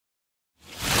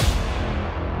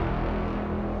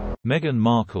Meghan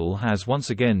Markle has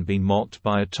once again been mocked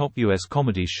by a top U.S.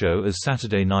 comedy show as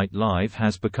Saturday Night Live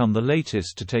has become the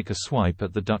latest to take a swipe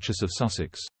at the Duchess of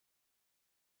Sussex.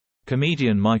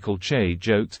 Comedian Michael Che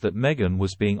joked that Meghan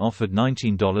was being offered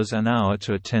 $19 an hour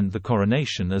to attend the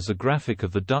coronation as a graphic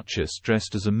of the Duchess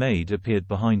dressed as a maid appeared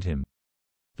behind him.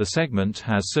 The segment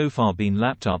has so far been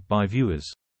lapped up by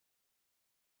viewers.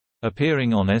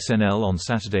 Appearing on SNL on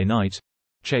Saturday night,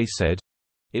 Che said,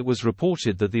 "It was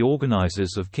reported that the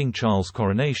organizers of King Charles'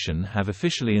 coronation have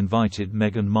officially invited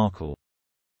Meghan Markle.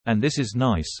 And this is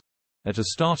nice. At a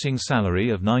starting salary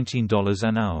of $19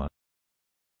 an hour."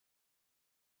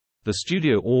 The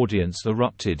studio audience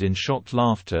erupted in shocked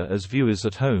laughter as viewers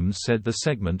at home said the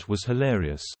segment was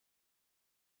hilarious.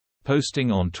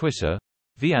 Posting on Twitter,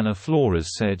 Vianna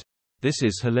Flores said, "This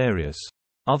is hilarious."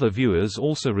 Other viewers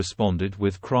also responded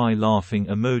with cry-laughing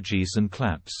emojis and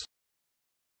claps.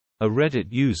 A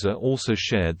Reddit user also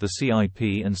shared the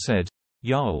CIP and said,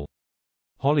 "Y'all.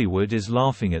 Hollywood is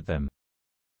laughing at them."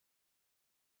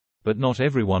 But not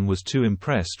everyone was too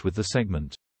impressed with the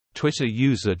segment. Twitter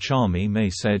user Charmy May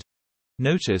said,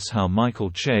 "Notice how Michael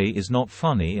Che is not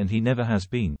funny and he never has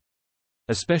been.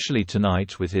 Especially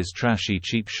tonight with his trashy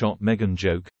cheap shot Meghan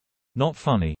joke. Not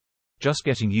funny. Just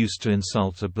getting used to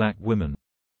insult a black woman.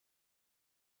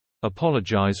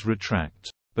 Apologize,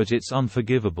 retract. But it's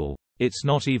unforgivable. It's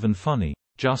not even funny.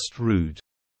 Just rude."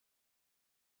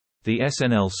 The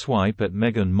SNL swipe at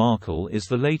Meghan Markle is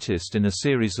the latest in a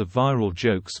series of viral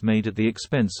jokes made at the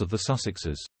expense of the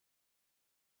Sussexes.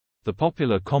 The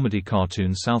popular comedy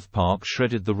cartoon South Park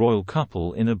shredded the royal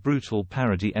couple in a brutal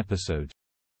parody episode.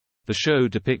 The show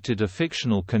depicted a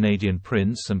fictional Canadian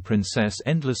prince and princess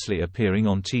endlessly appearing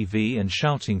on TV and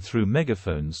shouting through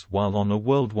megaphones while on a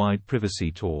worldwide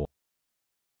privacy tour.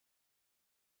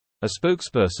 A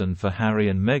spokesperson for Harry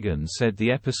and Meghan said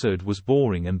the episode was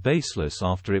boring and baseless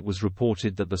after it was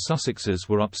reported that the Sussexes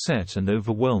were upset and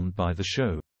overwhelmed by the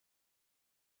show.